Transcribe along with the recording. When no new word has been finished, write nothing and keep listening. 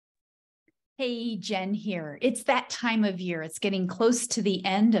Hey, Jen here. It's that time of year. It's getting close to the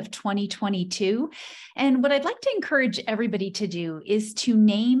end of 2022. And what I'd like to encourage everybody to do is to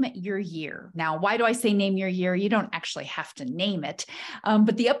name your year. Now, why do I say name your year? You don't actually have to name it.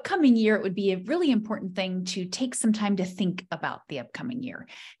 But the upcoming year, it would be a really important thing to take some time to think about the upcoming year,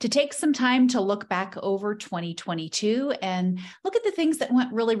 to take some time to look back over 2022 and look at the things that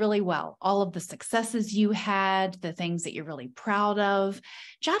went really, really well, all of the successes you had, the things that you're really proud of.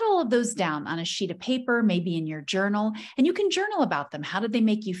 Jot all of those down on a sheet of paper, maybe in your journal, and you can journal about them. How did they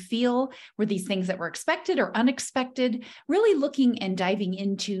make you feel? Were these things that were expected or unexpected? Really looking and diving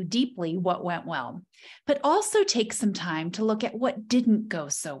into deeply what went well. But also take some time to look at what didn't go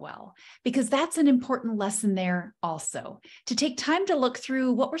so well, because that's an important lesson there also. To take time to look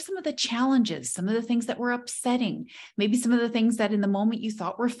through what were some of the challenges, some of the things that were upsetting, maybe some of the things that in the moment you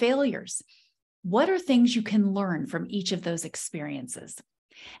thought were failures. What are things you can learn from each of those experiences?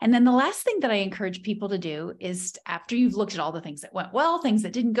 And then the last thing that I encourage people to do is, after you've looked at all the things that went well, things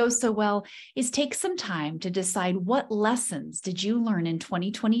that didn't go so well, is take some time to decide what lessons did you learn in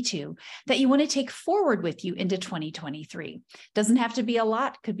 2022 that you want to take forward with you into 2023. Doesn't have to be a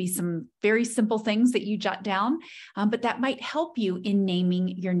lot, could be some very simple things that you jot down, but that might help you in naming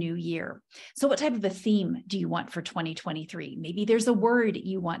your new year. So what type of a theme do you want for 2023? Maybe there's a word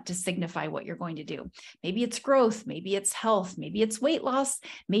you want to signify what you're going to do. Maybe it's growth, maybe it's health, maybe it's weight loss,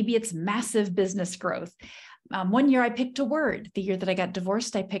 maybe it's massive business growth. One year I picked a word. The year that I got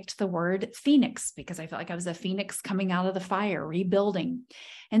divorced, I picked the word phoenix because I felt like I was a phoenix coming out of the fire, rebuilding.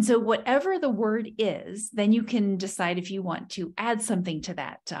 And so whatever the word is, then you can decide if you want to add something to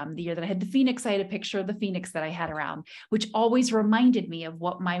that. The year that I had the phoenix, I had a picture of the phoenix that I had around, which always reminded me of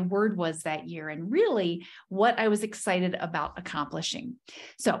what my word was that year and really what I was excited about accomplishing.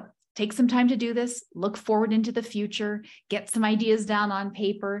 So take some time to do this, look forward into the future, get some ideas down on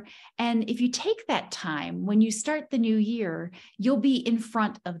paper. And if you take that time, when you start the new year, you'll be in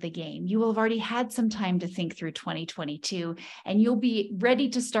front of the game. You will have already had some time to think through 2022, and you'll be ready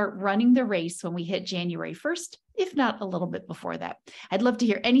to start running the race when we hit January 1st, if not a little bit before that. I'd love to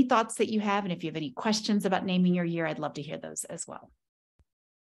hear any thoughts that you have. And if you have any questions about naming your year, I'd love to hear those as well.